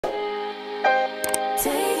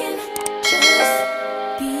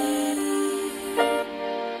just be.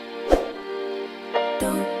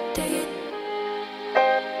 Don't take it.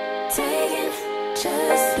 Take it.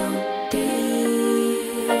 Just don't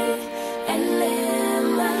be. And live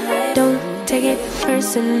my life. Don't take it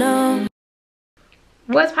personal.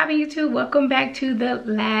 What's poppin' YouTube? Welcome back to the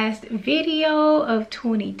last video of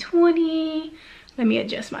 2020. Let me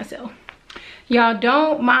adjust myself. Y'all,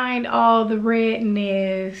 don't mind all the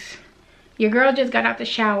redness. Your girl just got out the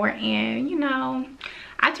shower and you know,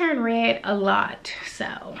 I turn red a lot.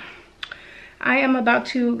 So I am about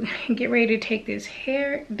to get ready to take this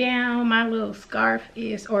hair down. My little scarf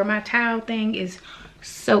is, or my towel thing is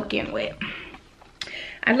soaking wet.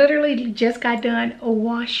 I literally just got done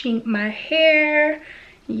washing my hair.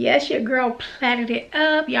 Yes, your girl plaited it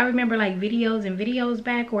up. Y'all remember like videos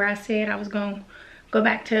back where I said I was gonna go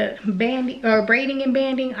back to banding or braiding and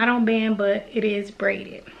banding. I don't band, but it is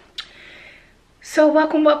braided. So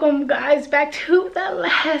welcome guys back to the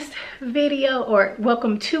last video, or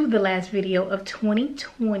welcome to the last video of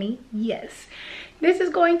 2020. Yes, this is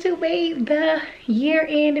going to be the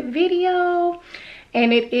year-end video.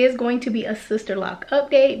 And it is going to be a sister lock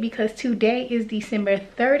update because today is December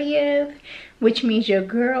 30th, which means your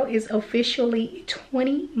girl is officially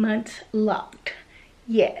 20 months locked.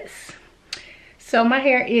 Yes. So my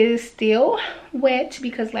hair is still wet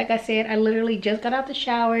because like I said, I literally just got out the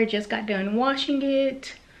shower, just got done washing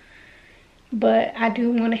it. But I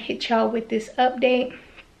do want to hit y'all with this update.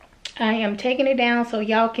 I am taking it down so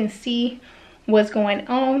y'all can see what's going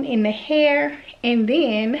on in the hair. And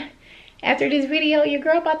then after this video, your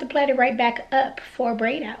girl about to plait it right back up for a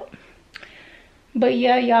braid out. But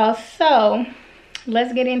yeah, y'all, so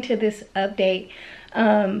let's get into this update.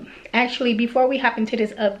 Actually, before we hop into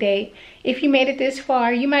this update, if you made it this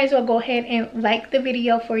far, you might as well go ahead and like the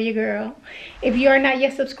video for your girl. If you are not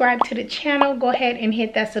yet subscribed to the channel, go ahead and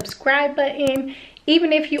hit that subscribe button.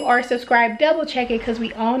 Even if you are subscribed, double check it because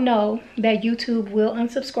we all know that YouTube will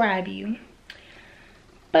unsubscribe you.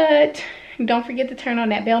 But don't forget to turn on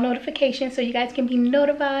that bell notification so you guys can be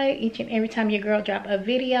notified each and every time your girl drop a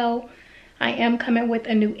video. I am coming with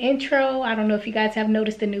a new intro. I don't know if you guys have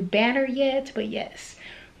noticed the new banner yet, but yes,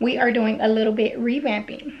 we are doing a little bit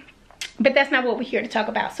revamping. But that's not what we're here to talk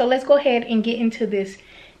about. So let's go ahead and get into this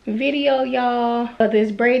video, y'all.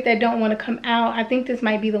 This braid that don't want to come out. I think this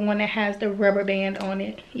might be the one that has the rubber band on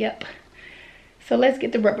it. Yep. So let's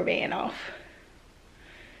get the rubber band off.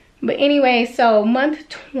 But anyway, so month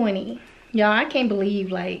 20. Y'all, I can't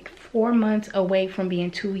believe like 4 months away from being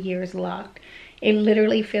 2 years locked. It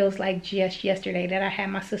literally feels like just yesterday that I had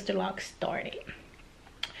my sister lock started.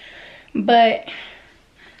 But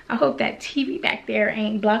I hope that TV back there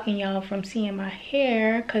ain't blocking y'all from seeing my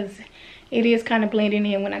hair because it is kind of blending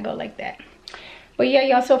in when I go like that. But yeah,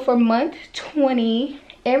 y'all, so for month 20,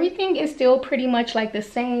 everything is still pretty much like the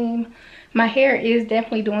same. My hair is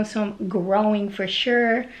definitely doing some growing for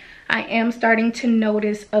sure. I am starting to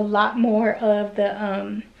notice a lot more of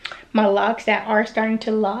the my locks that are starting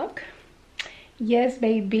to lock. Yes,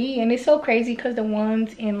 baby. And it's so crazy because the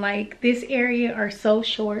ones in like this area are so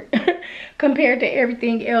short compared to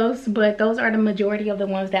everything else, but those are the majority of the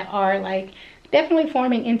ones that are like definitely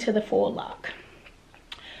forming into the full lock,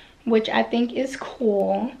 which I think is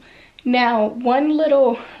cool. Now, one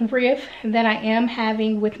little riff that I am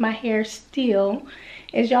having with my hair still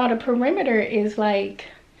is, y'all, the perimeter is like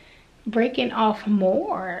breaking off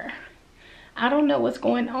more. I don't know what's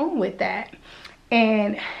going on with that.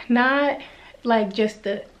 And not like just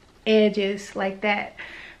the edges like that,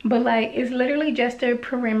 but like it's literally just the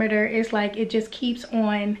perimeter. It's like it just keeps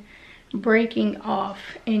on breaking off.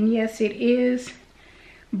 And yes, it is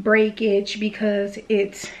breakage because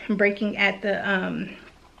it's breaking at the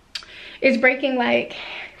it's breaking like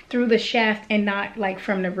through the shaft and not like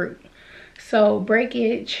from the root. So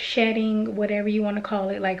breakage, shedding, whatever you want to call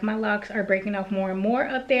it, like my locks are breaking off more and more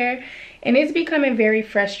up there, and it's becoming very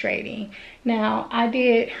frustrating. Now I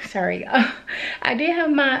did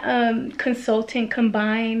have my consultant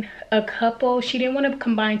combine a couple. She didn't want to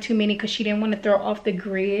combine too many because she didn't want to throw off the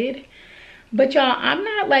grid. But y'all, I'm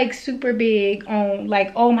not like super big on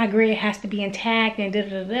like, oh, my grid has to be intact and da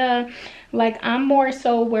da da. Like, I'm more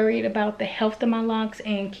so worried about the health of my locks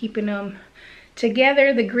and keeping them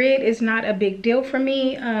together. The grid is not a big deal for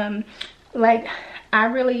me. Like, I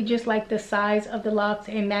really just like the size of the locks,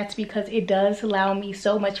 and that's because it does allow me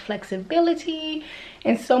so much flexibility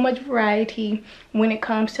and so much variety when it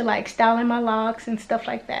comes to like styling my locks and stuff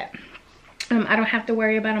like that. I don't have to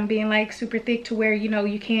worry about them being like super thick to where, you know,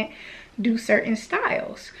 you can't do certain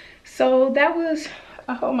styles. So that was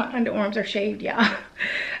I hope my underarms are shaved, y'all.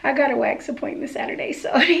 I got a wax appointment Saturday,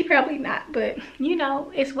 so they probably not, but you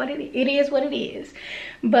know, it's what it is what it is.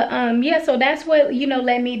 But yeah, so that's what, you know,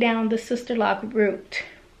 led me down the Sisterlock route.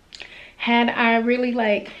 Had I really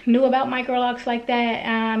like knew about micro locks like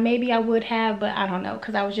that, maybe I would have, but I don't know,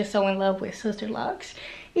 because I was just so in love with Sisterlocks,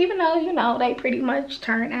 even though, you know, they pretty much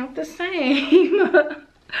turn out the same.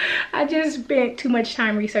 I just spent too much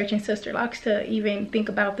time researching Sisterlocks to even think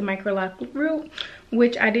about the micro lock route,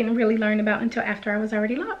 which I didn't really learn about until after I was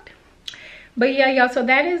already locked. But yeah, y'all, so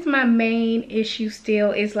that is my main issue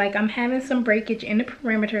still, is like I'm having some breakage in the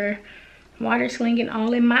perimeter, water slinging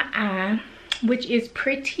all in my eye, which is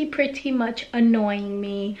pretty much annoying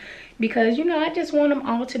me, because, you know, I just want them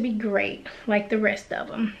all to be great like the rest of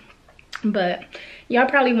them. But y'all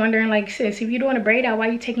probably wondering, like, sis, if you're doing a braid out, why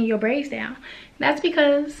are you taking your braids down? That's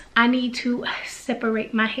because I need to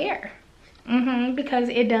separate my hair. Because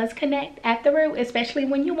it does connect at the root, especially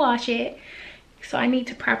when you wash it. So I need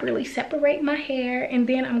to properly separate my hair, and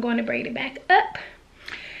then I'm going to braid it back up.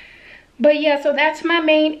 But yeah, so that's my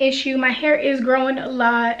main issue. My hair is growing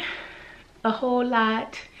a whole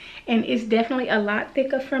lot, and it's definitely a lot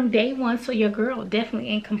thicker from day one, so your girl definitely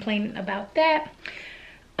ain't complaining about that.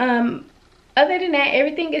 Other than that,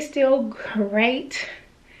 everything is still great.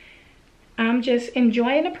 I'm just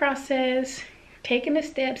enjoying the process, taking the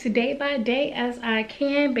steps day by day as I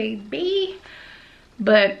can, baby.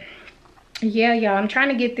 But yeah, y'all, I'm trying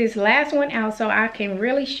to get this last one out so I can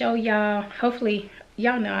really show y'all. Hopefully,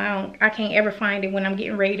 y'all know I can't ever find it when I'm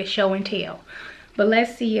getting ready to show and tell. But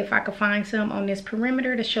let's see if I can find some on this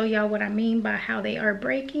perimeter to show y'all what I mean by how they are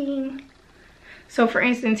breaking. So for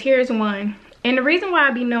instance, here's one. And the reason why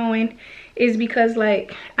I be knowing is because,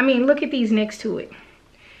 like, I mean, look at these next to it.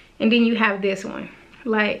 And then you have this one.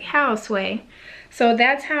 Like, how sway? So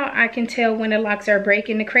that's how I can tell when the locks are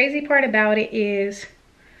breaking. The crazy part about it is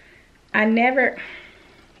I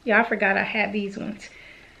forgot I had these ones.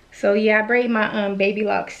 So yeah, I braid my baby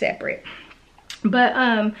locks separate.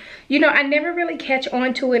 But you know, I never really catch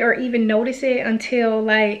on to it or even notice it until,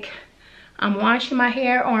 like, I'm washing my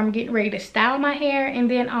hair or I'm getting ready to style my hair, and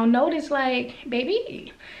then I'll notice, like,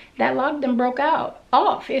 baby, that lock done broke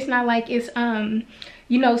off. It's not like it's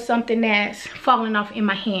you know, something that's falling off in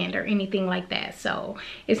my hand or anything like that. So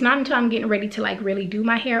it's not until I'm getting ready to, like, really do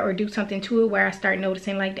my hair or do something to it where I start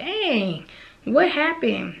noticing, like, dang, what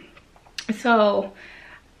happened? So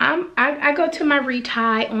I go to my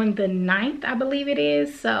retie on the 9th, I believe it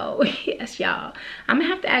is. So yes, y'all, I'm gonna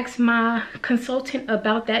have to ask my consultant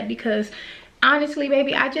about that, because honestly,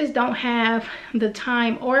 baby, I just don't have the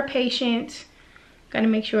time or patience. Gotta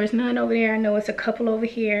make sure it's none over there. I know it's a couple over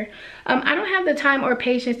here. I don't have the time or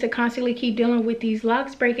patience to constantly keep dealing with these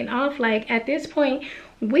locks breaking off. Like, at this point,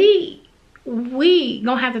 we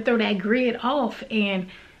gonna have to throw that grid off and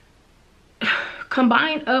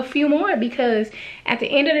combine a few more, because at the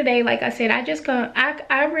end of the day, like I said,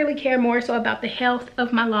 I really care more so about the health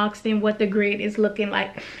of my locks than what the grid is looking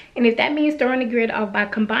like. And if that means throwing the grid off by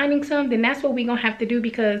combining some, then that's what we're gonna have to do,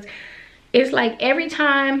 because it's like every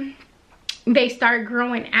time they start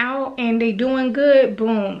growing out and they doing good,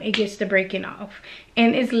 boom, it gets to breaking off.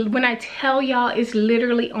 And it's, when I tell y'all, it's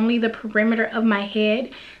literally only the perimeter of my head.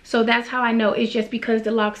 So that's how I know. It's just because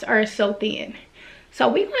the locks are so thin. So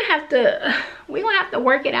we're gonna have to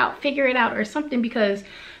work it out, figure it out or something, because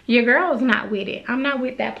your girl's not with it. I'm not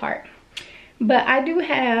with that part. But I do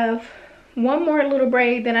have one more little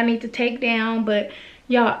braid that I need to take down. But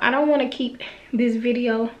y'all, I don't want to keep this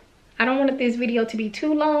video, I don't want this video to be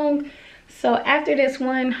too long. So after this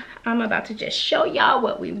one, I'm about to just show y'all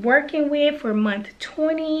what we're working with for month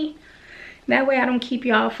 20. That way I don't keep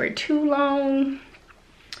y'all for too long.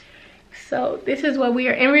 So this is what we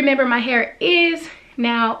are. And remember, my hair is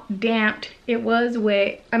now damped. It was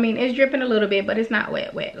wet. I mean, it's dripping a little bit, but it's not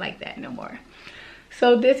wet like that no more.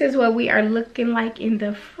 So this is what we are looking like in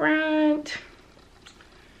the front.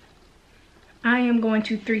 I am going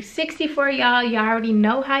to 360 for y'all. Y'all already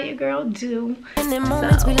know how your girl do. In the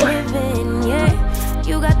moments we live in, yeah.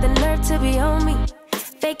 You got the nerve to be on me,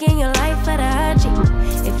 faking your life for the IG.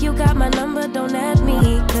 If you got my number, don't add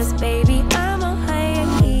me, cause baby, I'm on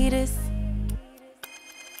hiatus.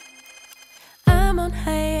 I'm on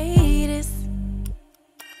hiatus.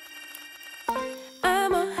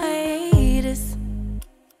 I'm on hiatus.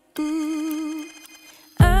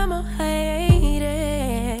 I'm on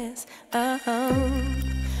hiatus.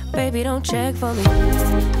 Baby, don't check for me.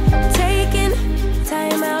 Taking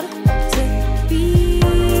time out to be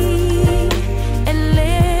and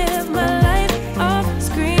live my life off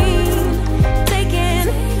screen. Taking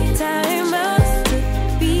time out to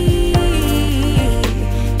be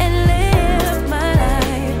and live my life.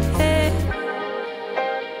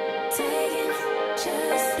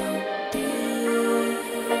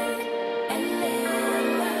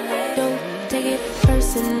 Don't take it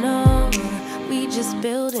personal, we just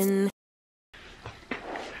building.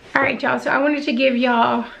 All right, y'all, so I wanted to give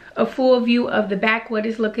y'all a full view of the back, what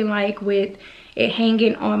it's looking like with it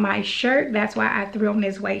hanging on my shirt. That's why I threw on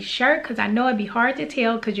this white shirt, because I know it'd be hard to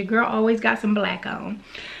tell because your girl always got some black on.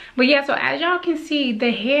 But yeah, so as y'all can see,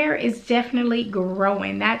 the hair is definitely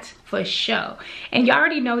growing. That's for sure. And y'all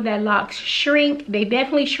already know that locks shrink. They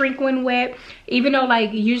definitely shrink when wet. Even though,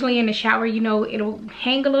 like, usually in the shower, you know, it'll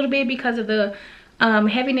hang a little bit because of the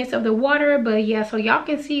heaviness of the water. But yeah, so y'all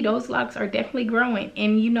can see those locks are definitely growing.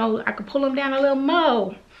 And you know, I could pull them down a little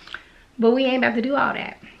more. But we ain't about to do all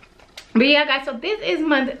that. But yeah, guys, so this is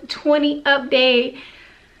month 20 update.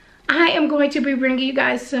 I am going to be bringing you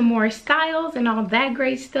guys some more styles and all that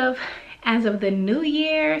great stuff as of the new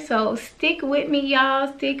year. So stick with me,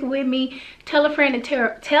 y'all. Stick with me. Tell a friend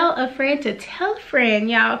to tell a friend to tell a friend,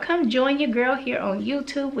 y'all. Come join your girl here on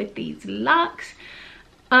YouTube with these locks.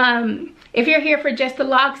 If you're here for just the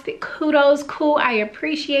locks, kudos, cool, I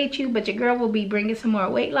appreciate you, but your girl will be bringing some more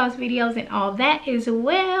weight loss videos and all that as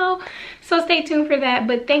well, so stay tuned for that.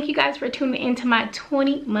 But thank you guys for tuning into my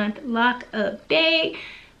 20-month lock update.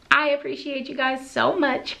 I appreciate you guys so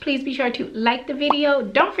much. Please be sure to like the video,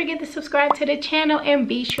 don't forget to subscribe to the channel, and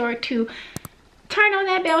be sure to turn on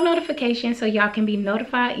that bell notification so y'all can be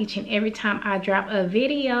notified each and every time I drop a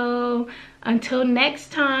video. Until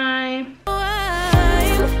next time.